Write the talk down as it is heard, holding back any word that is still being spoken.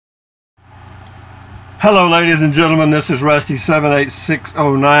Hello ladies and gentlemen, this is Rusty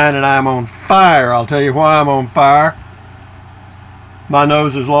 78609 and I'm on fire. I'll tell you why I'm on fire. My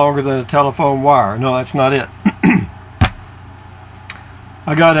nose is longer than a telephone wire. No, that's not it.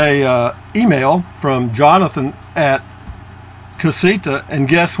 I got a email from Jonathan at Casita, and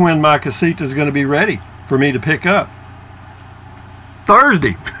guess when my Casita is going to be ready for me to pick up?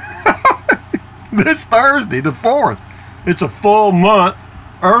 Thursday. This Thursday, the 4th. It's a full month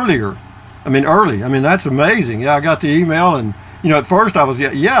earlier. Early. That's amazing. Yeah, I got the email, and at first I was,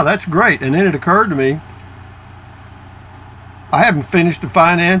 yeah, that's great. And then it occurred to me, I haven't finished the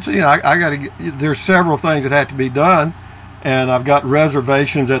financing. I got to. There's several things that have to be done, and I've got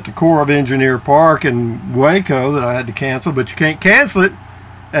reservations at the Corps of Engineer Park in Waco that I had to cancel. But you can't cancel it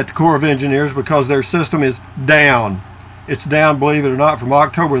at the Corps of Engineers because their system is down. It's down, believe it or not, from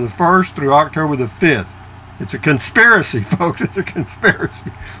October the 1st through October the 5th. It's a conspiracy, folks. It's a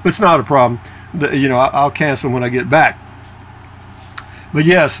conspiracy. But it's not a problem. I'll cancel them when I get back. But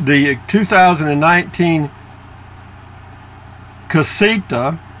yes, the 2019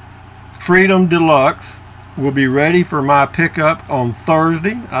 Casita Freedom Deluxe will be ready for my pickup on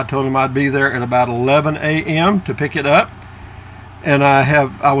Thursday. I told him I'd be there at about 11 a.m. to pick it up. And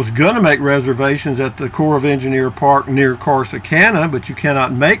I was going to make reservations at the Corps of Engineer Park near Casita, but you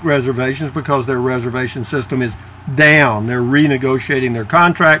cannot make reservations because their reservation system is down. They're renegotiating their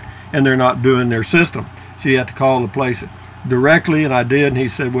contract and they're not doing their system. So you have to call the place directly, and I did. And he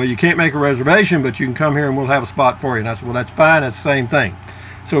said, well, you can't make a reservation, but you can come here and we'll have a spot for you. And I said, well, that's fine. That's the same thing.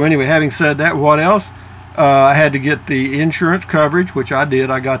 So anyway, having said that, what else? I had to get the insurance coverage, which I did.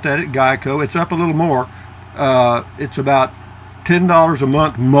 I got that at Geico. It's up a little more. It's about $10 a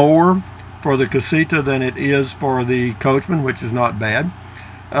month more for the Casita than it is for the Coachman, which is not bad.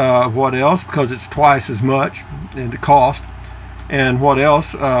 What else? Because it's twice as much in the cost. And what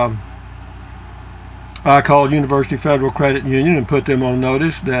else? I called University Federal Credit Union and put them on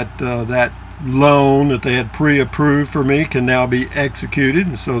notice that that loan that they had pre-approved for me can now be executed.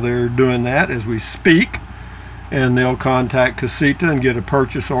 And so they're doing that as we speak. And they'll contact Casita and get a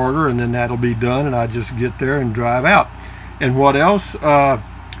purchase order, and then that'll be done, and I just get there and drive out. And what else? Now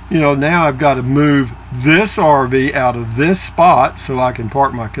I've got to move this RV out of this spot so I can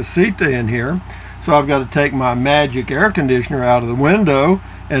park my Casita in here. So I've got to take my Magic air conditioner out of the window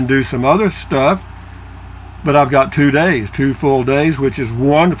and do some other stuff. But I've got 2 days, 2 full days, which is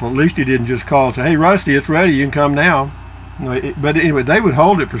wonderful. At least he didn't just call and say, hey, Rusty, it's ready. You can come now. But anyway, they would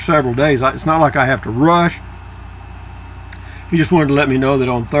hold it for several days. It's not like I have to rush. He just wanted to let me know that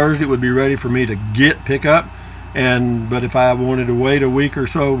on Thursday it would be ready for me to pick up. But if I wanted to wait a week or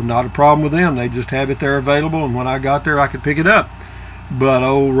so, not a problem with them. They just have it there available, and when I got there I could pick it up. But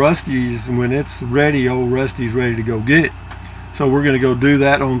old Rusty's, when it's ready, old Rusty's ready to go get it. So we're going to go do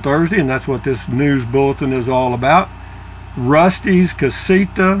that on Thursday, and that's what this news bulletin is all about. Rusty's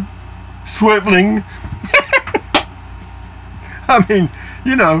Casita swiveling.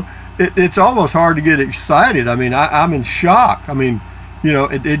 It's almost hard to get excited. I'm in shock.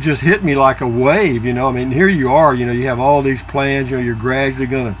 It just hit me like a wave, here you are, you have all these plans, you're gradually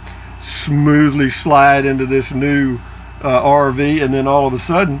going to smoothly slide into this new RV, and then all of a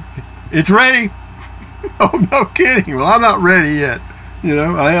sudden, it's ready. Oh, no kidding. Well, I'm not ready yet.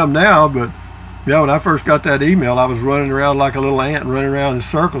 I am now, but when I first got that email, I was running around like a little ant, running around in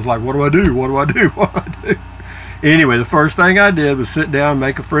circles like, what do I do? What do I do? What do I do? Anyway, the first thing I did was sit down,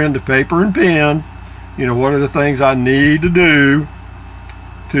 make a friend of paper and pen. What are the things I need to do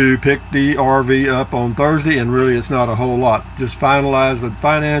to pick the RV up on Thursday? And really it's not a whole lot. Just finalize the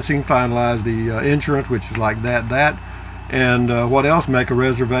financing, finalize the insurance, which is like that, and what else? Make a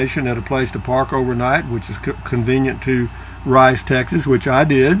reservation at a place to park overnight, which is convenient to Rice, Texas, which I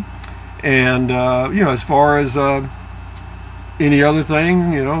did. And as far as any other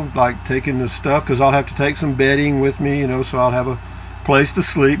thing, like taking the stuff, because I'll have to take some bedding with me, so I'll have a place to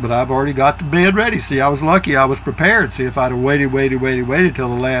sleep, but I've already got the bed ready. See, I was lucky. I was prepared. See, if I'd have waited till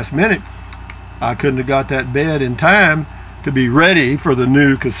the last minute, I couldn't have got that bed in time to be ready for the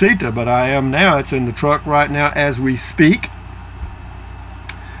new Casita, but I am now. It's in the truck right now as we speak.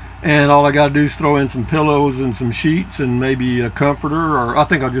 And all I got to do is throw in some pillows and some sheets and maybe a comforter, or I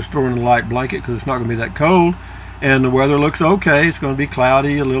think I'll just throw in a light blanket because it's not going to be that cold. And the weather looks okay. It's going to be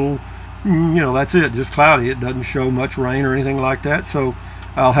cloudy, a little, that's it, just cloudy. It doesn't show much rain or anything like that. So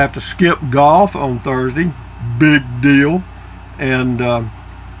I'll have to skip golf on Thursday. Big deal. And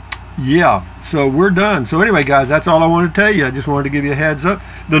yeah, so we're done. So anyway, guys, that's all I wanted to tell you. I just wanted to give you a heads up.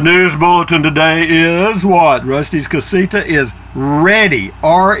 The news bulletin today is what? Rusty's Casita is ready.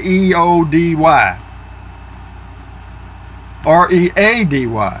 R-E-O-D-Y.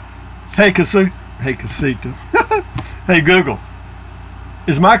 R-E-A-D-Y. Hey, Casita. Hey, Casita. Hey, Google.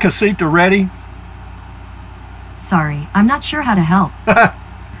 Is my Casita ready? Sorry, I'm not sure how to help.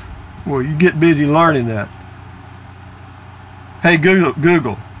 Well, you get busy learning that. Hey,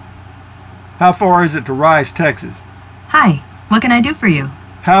 Google. How far is it to Rice, Texas? Hi, what can I do for you?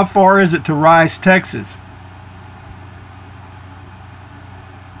 How far is it to Rice, Texas?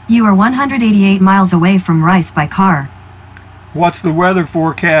 You are 188 miles away from Rice by car. What's the weather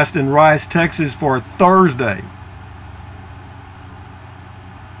forecast in Rice, Texas for Thursday?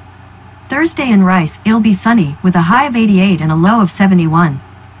 Thursday in Rice, it'll be sunny, with a high of 88 and a low of 71.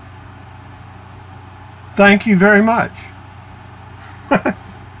 Thank you very much.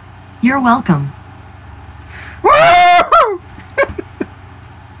 You're welcome. Woo!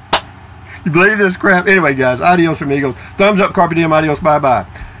 You believe this crap? Anyway, guys, adios amigos. Thumbs up, carpe diem, adios, bye-bye.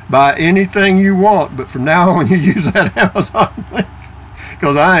 Buy anything you want, but from now on you use that Amazon link,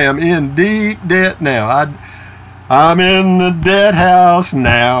 because I am in deep debt now. I'm in the debt house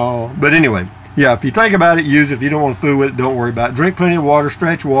now. But anyway, yeah, if you think about it, use it. If you don't want to fool with it, don't worry about it. Drink plenty of water,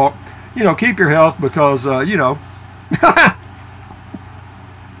 stretch, walk. You know, keep your health because, you know.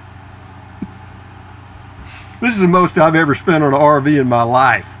 This is the most I've ever spent on an RV in my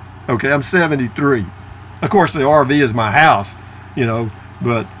life. Okay, I'm 73. Of course, the RV is my house, you know,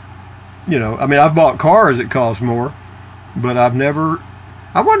 but, you know, I mean, I've bought cars that cost more, but I've never,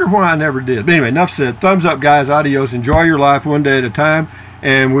 I wonder why I never did. But anyway, enough said. Thumbs up, guys. Adios. Enjoy your life one day at a time,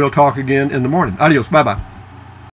 and we'll talk again in the morning. Adios. Bye-bye.